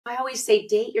I always say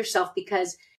date yourself,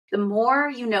 because the more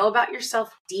you know about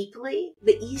yourself deeply,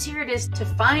 the easier it is to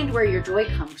find where your joy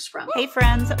comes from. Hey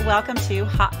friends, welcome to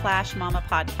Hot Flash Mama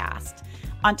Podcast.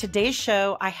 On today's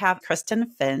show, I have Kristin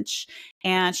Fitch,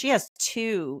 and she has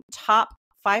 2 top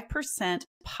 5%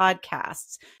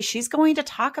 podcasts. She's going to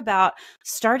talk about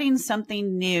starting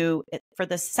something new for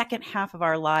the second half of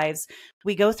our lives.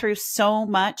 We go through so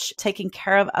much taking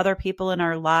care of other people in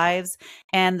our lives,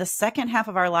 and the second half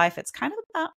of our life, it's kind of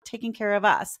about taking care of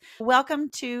us. Welcome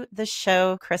to the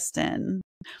show, Kristin.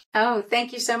 Oh,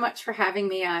 thank you so much for having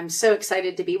me. I'm so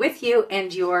excited to be with you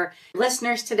and your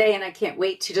listeners today, and I can't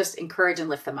wait to just encourage and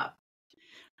lift them up.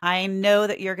 I know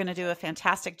that you're going to do a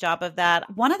fantastic job of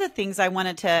that. One of the things I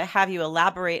wanted to have you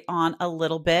elaborate on a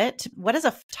little bit, what is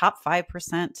a top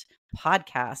 5%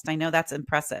 podcast? I know that's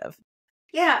impressive.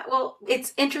 Yeah, well,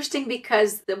 it's interesting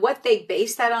because what they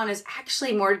base that on is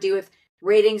actually more to do with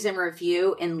ratings and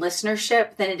review and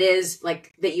listenership than it is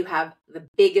like that you have the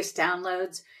biggest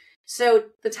downloads. So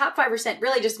the top 5%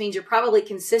 really just means you're probably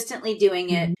consistently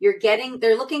doing it.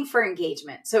 They're looking for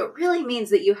engagement. So it really means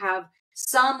that you have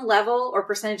some level or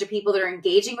percentage of people that are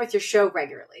engaging with your show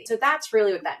regularly. So that's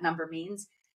really what that number means.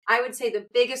 I would say the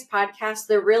biggest podcasts,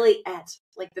 they're really at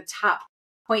like the top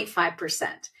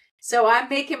 0.5%. So I'm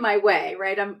making my way,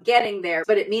 right? I'm getting there,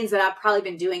 but it means that I've probably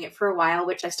been doing it for a while,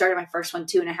 which I started my first one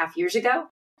 2.5 years ago,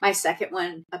 my second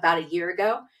one about a year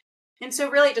ago. And so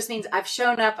really it just means I've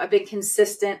shown up, I've been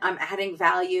consistent, I'm adding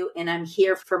value, and I'm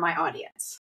here for my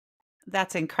audience.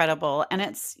 That's incredible. And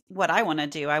it's what I want to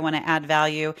do. I want to add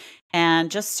value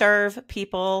and just serve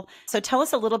people. So tell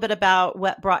us a little bit about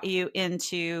what brought you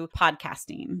into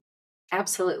podcasting.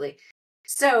 Absolutely.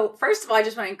 So first of all, I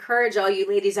just want to encourage all you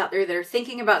ladies out there that are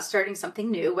thinking about starting something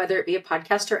new, whether it be a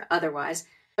podcast or otherwise.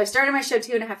 I started my show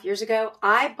 2.5 years ago.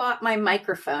 I bought my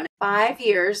microphone 5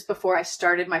 years before I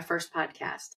started my first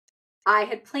podcast. I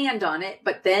had planned on it,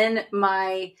 but then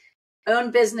my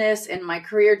own business and my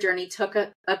career journey took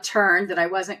a turn that I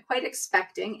wasn't quite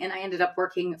expecting. And I ended up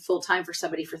working full-time for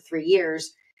somebody for 3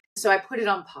 years. So I put it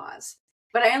on pause.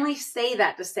 But I only say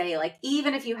that to say, like,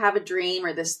 even if you have a dream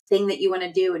or this thing that you want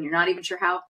to do and you're not even sure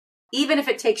how, even if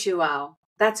it takes you a while,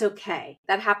 that's okay.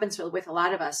 That happens with a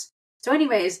lot of us. So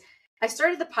anyways, I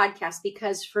started the podcast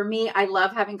because for me, I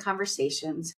love having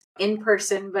conversations in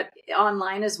person, but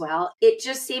online as well. It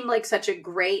just seemed like such a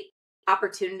great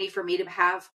opportunity for me to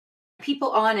have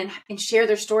people on and share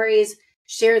their stories,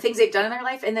 share things they've done in their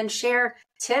life, and then share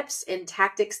tips and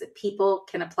tactics that people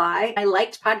can apply. I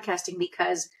liked podcasting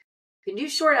because you can do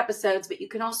short episodes, but you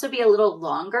can also be a little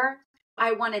longer.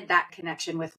 I wanted that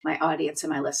connection with my audience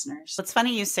and my listeners. It's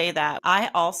funny you say that.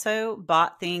 I also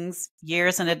bought things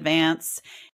years in advance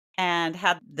and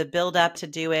had the build up to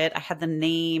do it. I had the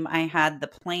name, I had the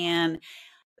plan.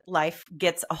 Life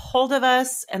gets a hold of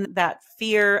us, and that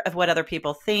fear of what other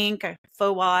people think,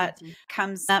 FOWOT,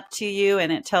 comes up to you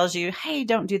and it tells you, hey,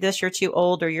 don't do this. You're too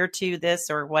old, or you're too this,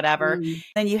 or whatever.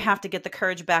 Then you have to get the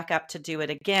courage back up to do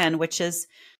it again, which is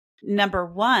number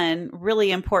one,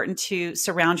 really important to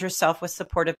surround yourself with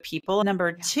supportive people.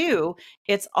 Number two,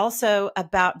 it's also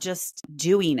about just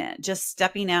doing it, just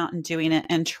stepping out and doing it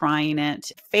and trying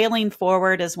it. Failing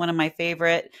forward is one of my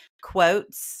favorite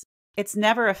quotes. It's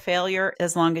never a failure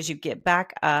as long as you get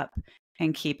back up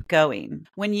and keep going.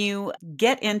 When you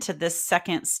get into this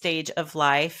second stage of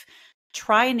life,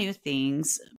 try new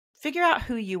things. Figure out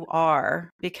who you are,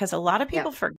 because a lot of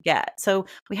people forget. So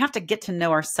we have to get to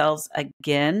know ourselves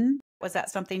again. Was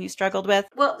that something you struggled with?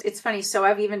 Well, it's funny. So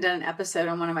I've even done an episode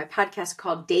on one of my podcasts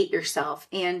called Date Yourself.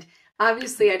 And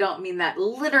obviously I don't mean that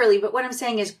literally, but what I'm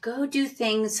saying is go do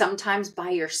things sometimes by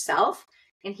yourself.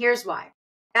 And here's why.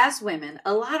 As women,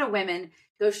 a lot of women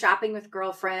go shopping with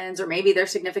girlfriends or maybe their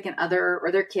significant other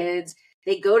or their kids.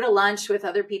 They go to lunch with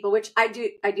other people, which I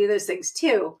do those things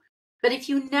too. But if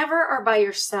you never are by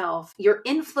yourself, you're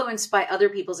influenced by other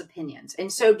people's opinions. And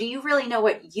so do you really know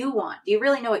what you want? Do you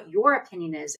really know what your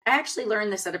opinion is? I actually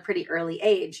learned this at a pretty early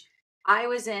age. I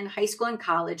was in high school and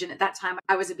college, and at that time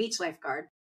I was a beach lifeguard.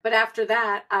 But after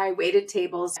that, I waited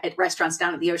tables at restaurants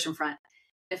down at the oceanfront.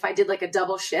 If I did like a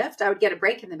double shift, I would get a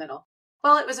break in the middle.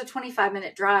 Well, it was a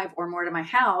 25-minute drive or more to my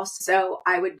house. So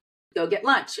I would go get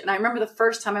lunch. And I remember the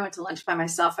first time I went to lunch by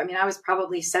myself, I mean, I was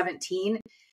probably 17.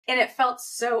 And it felt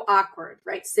so awkward,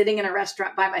 right? Sitting in a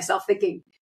restaurant by myself thinking,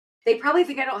 they probably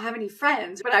think I don't have any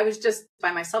friends, but I was just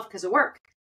by myself because of work.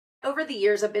 Over the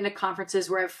years, I've been to conferences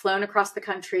where I've flown across the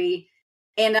country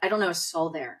and I don't know a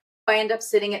soul there. I end up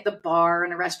sitting at the bar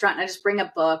in a restaurant and I just bring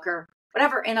a book or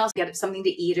whatever, and I'll get something to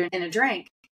eat and a drink.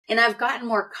 And I've gotten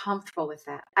more comfortable with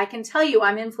that. I can tell you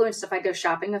I'm influenced if I go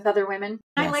shopping with other women.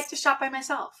 Yes. I like to shop by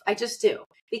myself. I just do,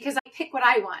 because I pick what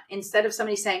I want instead of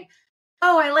somebody saying,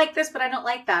 oh, I like this, but I don't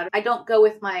like that. I don't go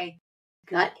with my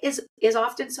gut is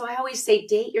often. So I always say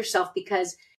date yourself,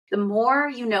 because the more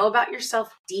you know about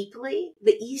yourself deeply,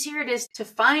 the easier it is to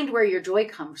find where your joy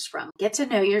comes from. Get to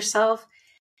know yourself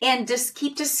and just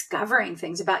keep discovering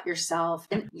things about yourself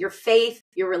and your faith,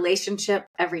 your relationship,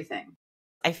 everything.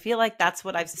 I feel like that's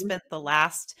what I've spent the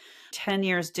last 10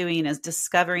 years doing, is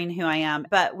discovering who I am.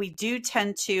 But we do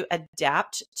tend to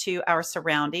adapt to our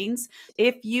surroundings.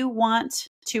 If you want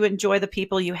to enjoy the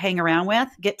people you hang around with,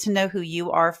 get to know who you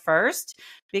are first,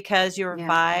 because your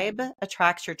vibe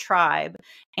attracts your tribe,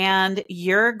 and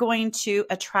you're going to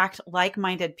attract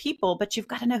like-minded people, but you've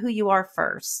got to know who you are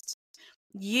first.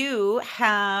 You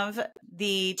have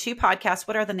the 2 podcasts.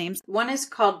 What are the names? One is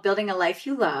called Building a Life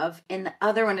You Love, and the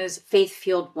other one is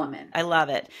Faith-Fueled Woman. I love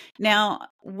it. Now,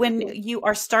 when you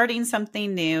are starting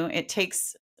something new, it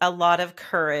takes a lot of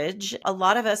courage. A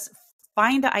lot of us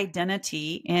find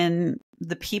identity in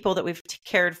the people that we've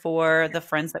cared for, the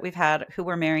friends that we've had, who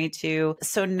we're married to.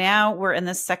 So now we're in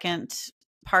the second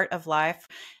part of life.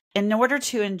 In order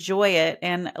to enjoy it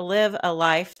and live a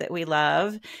life that we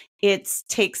love, it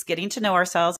takes getting to know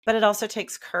ourselves, but it also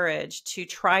takes courage to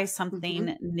try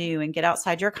something new and get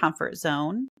outside your comfort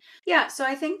zone. Yeah. So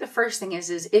I think the first thing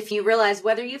is if you realize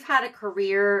whether you've had a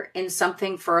career in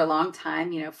something for a long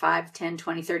time, 5, 10,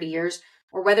 20, 30 years,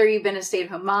 or whether you've been a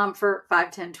stay-at-home mom for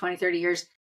 5, 10, 20, 30 years,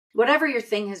 whatever your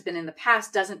thing has been in the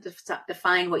past doesn't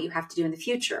define what you have to do in the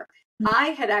future. I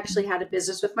had actually had a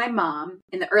business with my mom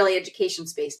in the early education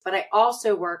space, but I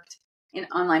also worked in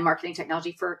online marketing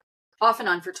technology off and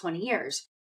on for 20 years.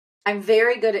 I'm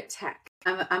very good at tech.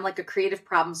 I'm like a creative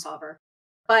problem solver,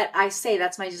 but I say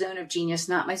that's my zone of genius,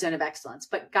 not my zone of excellence.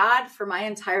 But God, for my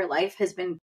entire life, has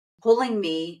been pulling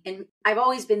me, and I've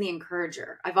always been the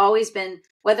encourager. I've always been,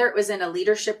 whether it was in a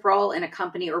leadership role in a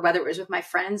company or whether it was with my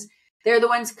friends, they're the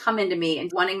ones coming to me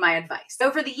and wanting my advice.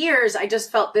 Over the years, I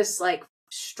just felt this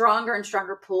stronger and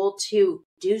stronger pull to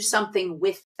do something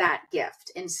with that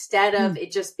gift instead of it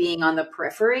just being on the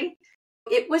periphery.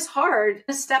 It was hard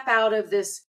to step out of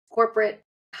this corporate,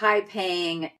 high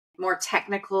paying, more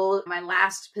technical. My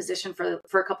last position for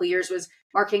a couple of years was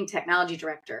marketing technology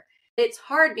director. It's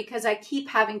hard because I keep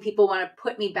having people want to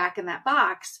put me back in that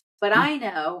box, but I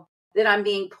know that I'm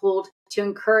being pulled to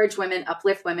encourage women,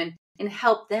 uplift women, and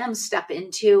help them step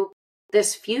into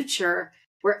this future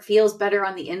where it feels better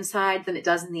on the inside than it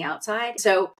does in the outside.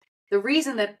 So the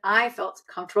reason that I felt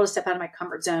comfortable to step out of my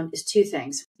comfort zone is 2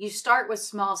 things. You start with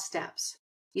small steps.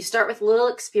 You start with little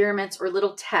experiments or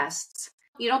little tests.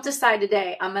 You don't decide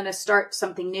today, I'm going to start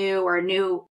something new or a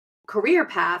new career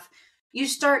path. You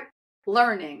start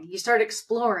learning. You start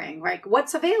exploring, right?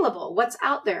 What's available? What's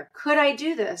out there? Could I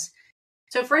do this?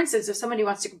 So for instance, if somebody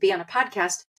wants to be on a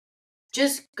podcast,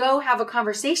 just go have a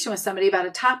conversation with somebody about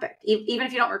a topic, even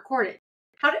if you don't record it.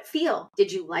 How did it feel?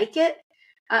 Did you like it?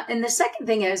 And the second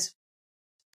thing is,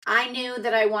 I knew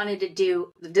that I wanted to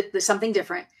do something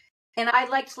different. And I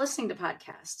liked listening to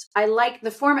podcasts.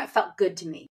 The format felt good to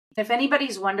me. If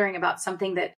anybody's wondering about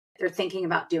something that they're thinking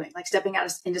about doing, like stepping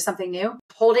out into something new,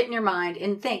 hold it in your mind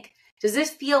and think, does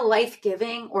this feel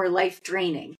life-giving or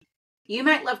life-draining? You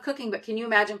might love cooking, but can you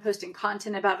imagine posting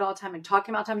content about it all the time and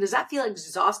talking about it all the time? Does that feel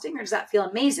exhausting or does that feel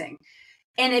amazing?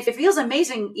 And if it feels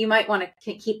amazing, you might want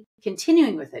to keep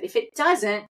continuing with it. If it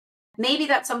doesn't, maybe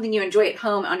that's something you enjoy at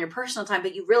home on your personal time,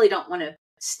 but you really don't want to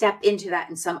step into that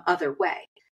in some other way.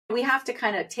 We have to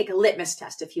kind of take a litmus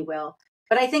test, if you will.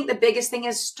 But I think the biggest thing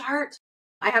is start.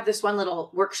 I have this one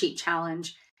little worksheet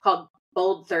challenge called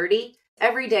Bold 30.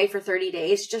 Every day for 30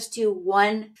 days, just do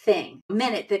one thing, a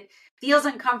minute that feels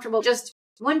uncomfortable, just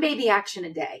one baby action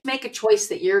a day. Make a choice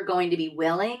that you're going to be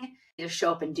willing to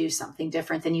show up and do something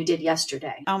different than you did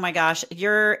yesterday. Oh my gosh,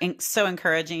 you're so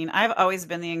encouraging. I've always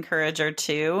been the encourager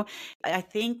too. I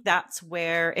think that's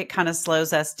where it kind of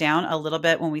slows us down a little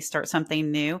bit when we start something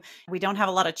new. We don't have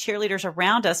a lot of cheerleaders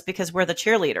around us because we're the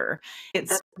cheerleader.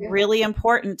 It's really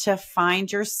important to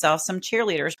find yourself some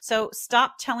cheerleaders. So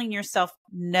stop telling yourself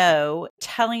no,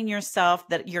 telling yourself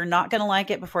that you're not going to like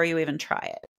it before you even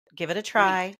try it. Give it a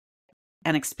try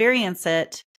and experience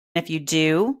it. If you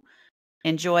do,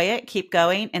 enjoy it, keep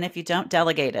going. And if you don't,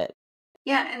 delegate it.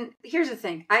 Yeah. And here's the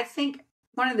thing. I think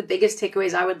one of the biggest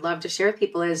takeaways I would love to share with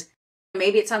people is,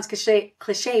 maybe it sounds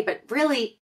cliche, but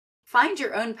really find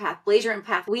your own path, blaze your own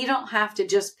path. We don't have to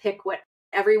just pick what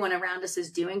everyone around us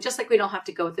is doing, just like we don't have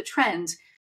to go with the trends.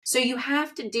 So you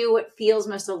have to do what feels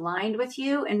most aligned with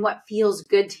you and what feels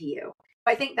good to you.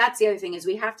 I think that's the other thing is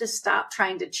we have to stop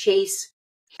trying to chase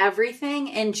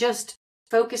everything and just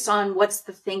focus on what's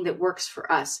the thing that works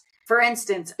for us. For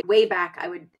instance, way back, I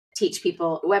would teach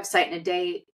people a website in a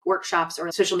day, workshops,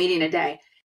 or social media in a day.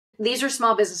 These are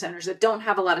small business owners that don't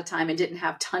have a lot of time and didn't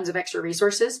have tons of extra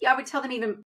resources. I would tell them,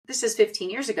 even this is 15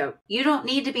 years ago, you don't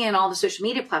need to be on all the social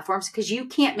media platforms because you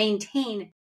can't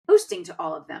maintain hosting to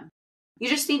all of them. You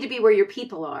just need to be where your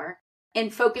people are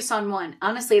and focus on one.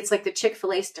 Honestly, it's like the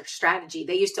Chick-fil-A strategy.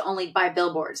 They used to only buy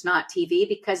billboards, not TV,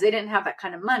 because they didn't have that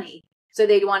kind of money. So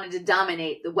they wanted to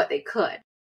dominate what they could.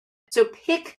 So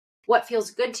pick what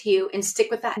feels good to you and stick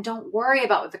with that. And don't worry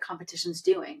about what the competition's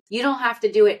doing. You don't have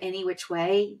to do it any which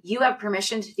way. You have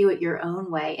permission to do it your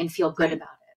own way and feel good about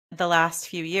it. The last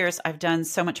few years, I've done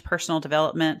so much personal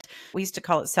development. We used to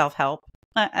call it self-help.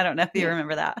 I don't know if you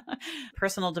remember that.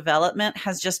 Personal development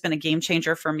has just been a game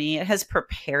changer for me. It has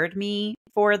prepared me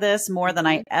for this more than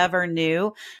I ever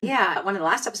knew. Yeah. One of the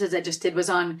last episodes I just did was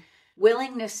on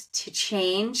willingness to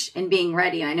change and being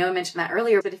ready. And I know I mentioned that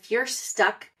earlier, but if you're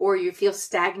stuck or you feel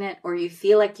stagnant or you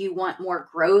feel like you want more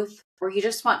growth or you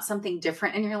just want something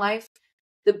different in your life,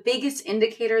 the biggest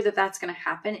indicator that that's going to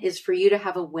happen is for you to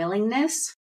have a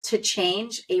willingness to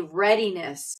change, a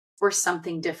readiness for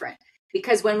something different.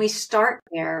 Because when we start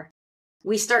there,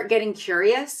 we start getting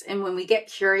curious. And when we get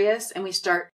curious and we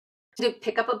start to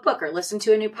pick up a book or listen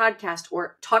to a new podcast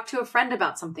or talk to a friend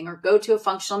about something or go to a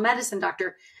functional medicine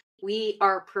doctor, we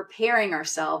are preparing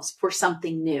ourselves for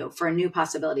something new, for a new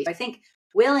possibility. I think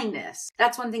willingness,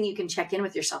 that's one thing you can check in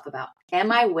with yourself about.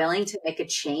 Am I willing to make a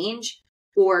change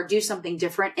or do something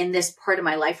different in this part of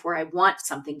my life where I want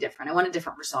something different? I want a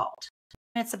different result.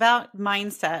 It's about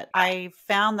mindset. I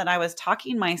found that I was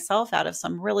talking myself out of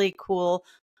some really cool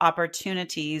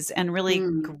opportunities and really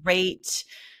great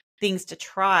things to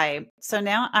try. So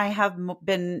now I have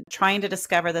been trying to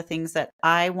discover the things that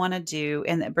I want to do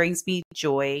and that brings me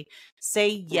joy.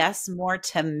 Say yes more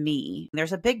to me.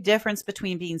 There's a big difference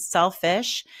between being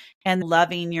selfish and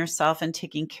loving yourself and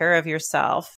taking care of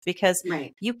yourself, because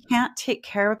you can't take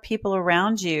care of people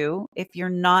around you if you're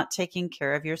not taking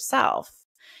care of yourself.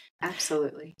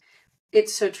 Absolutely.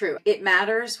 It's so true. It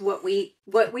matters what we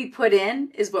put in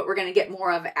is what we're going to get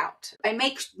more of out. I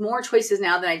make more choices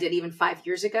now than I did even 5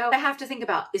 years ago. I have to think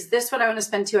about, is this what I want to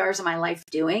spend 2 hours of my life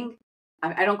doing?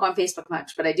 I don't go on Facebook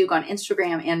much, but I do go on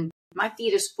Instagram, and my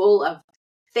feed is full of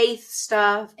faith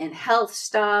stuff and health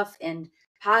stuff and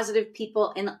positive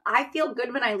people. And I feel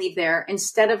good when I leave there,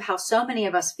 instead of how so many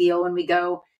of us feel when we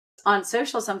go on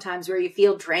social sometimes, where you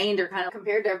feel drained or kind of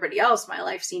compared to everybody else. My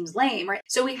life seems lame, right?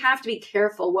 So we have to be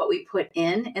careful what we put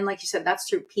in. And like you said, that's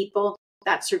through people,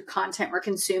 that's through content we're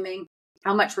consuming,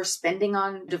 how much we're spending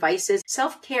on devices.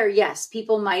 Self-care, yes,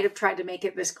 people might have tried to make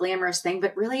it this glamorous thing,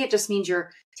 but really it just means you're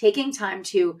taking time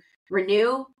to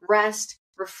renew, rest,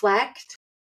 reflect,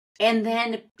 and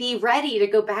then be ready to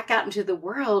go back out into the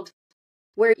world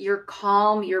where you're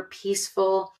calm, you're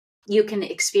peaceful, you can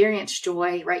experience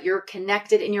joy, right? You're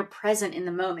connected and you're present in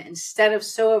the moment, instead of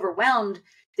so overwhelmed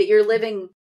that you're living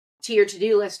to your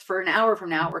to-do list for an hour from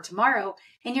now or tomorrow,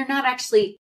 and you're not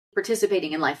actually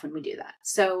participating in life when we do that.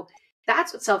 So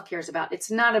that's what self-care is about. It's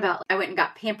not about, I went and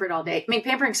got pampered all day. I mean,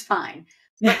 pampering's fine,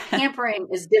 but pampering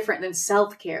is different than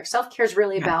self-care. Self-care is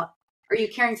really about, are you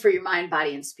caring for your mind,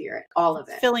 body, and spirit? All of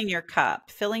it. Filling your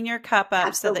cup up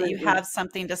Absolutely. So that you have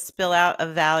something to spill out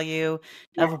of value,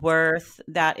 of worth.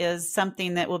 That is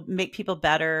something that will make people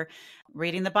better.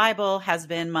 Reading the Bible has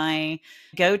been my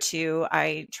go-to.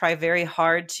 I try very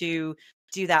hard to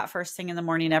do that first thing in the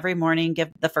morning, every morning,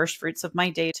 give the first fruits of my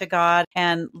day to God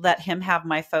and let Him have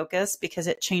my focus, because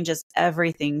it changes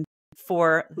everything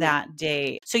for that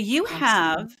day. So you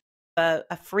have a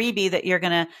freebie that you're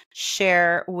going to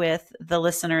share with the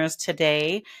listeners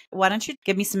today. Why don't you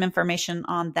give me some information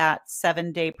on that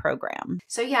 7-day program?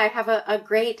 So I have a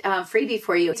great freebie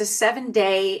for you. It's a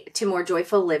 7-day to more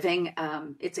joyful living.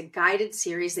 It's a guided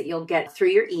series that you'll get through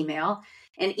your email.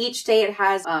 And each day it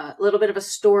has a little bit of a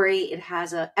story. It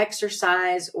has an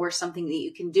exercise or something that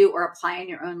you can do or apply in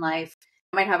your own life.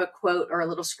 It might have a quote or a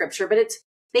little scripture, but it's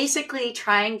basically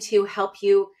trying to help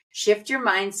you shift your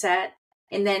mindset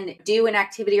and then do an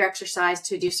activity or exercise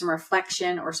to do some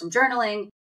reflection or some journaling.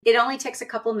 It only takes a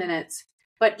couple minutes,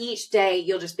 but each day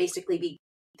you'll just basically be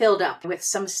filled up with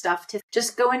some stuff to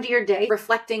just go into your day,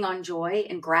 reflecting on joy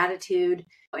and gratitude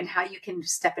and how you can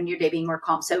step into your day being more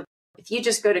calm. So if you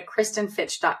just go to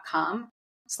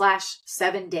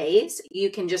kristinfitch.com/7days,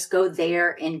 you can just go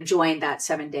there and join that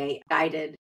 7-day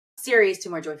guided series to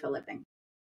more joyful living.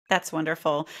 That's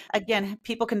wonderful. Again,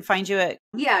 people can find you at...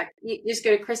 you just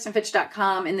go to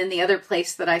kristinfitch.com. And then the other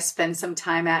place that I spend some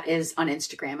time at is on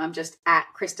Instagram. I'm just at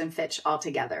Kristin Fitch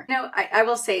altogether. I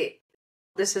will say,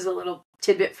 this is a little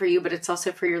tidbit for you, but it's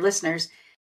also for your listeners.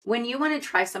 When you want to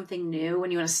try something new,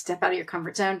 when you want to step out of your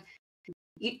comfort zone,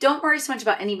 you don't worry so much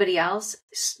about anybody else.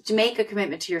 To make a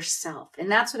commitment to yourself.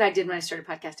 And that's what I did when I started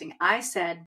podcasting. I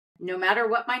said, no matter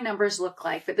what my numbers look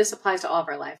like, but this applies to all of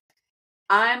our life,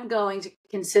 I'm going to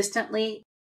consistently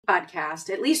podcast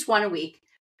at least one a week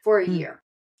for a year.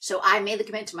 So I made the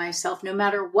commitment to myself, no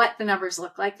matter what the numbers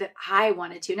look like, that I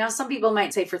wanted to. Now, some people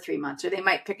might say for 3 months, or they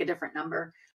might pick a different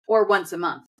number, or once a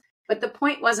month. But the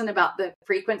point wasn't about the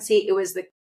frequency. It was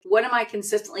what am I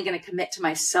consistently going to commit to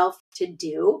myself to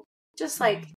do? Just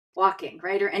like walking,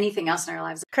 right? Or anything else in our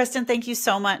lives. Kristin, thank you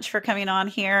so much for coming on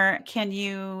here. Can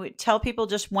you tell people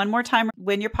just one more time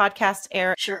when your podcast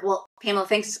airs? Sure. Well, Pamela,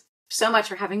 thanks so much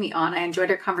for having me on. I enjoyed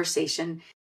our conversation.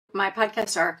 My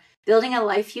podcasts are Building a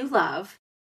Life You Love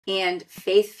and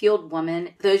Faith-Fueled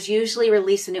Woman. Those usually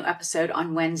release a new episode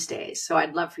on Wednesdays. So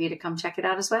I'd love for you to come check it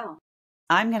out as well.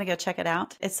 I'm going to go check it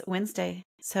out. It's Wednesday,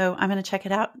 so I'm going to check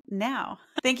it out now.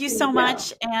 Thank you so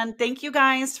much. And thank you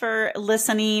guys for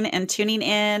listening and tuning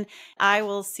in. I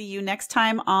will see you next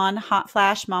time on Hot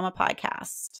Flash Mama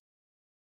Podcast.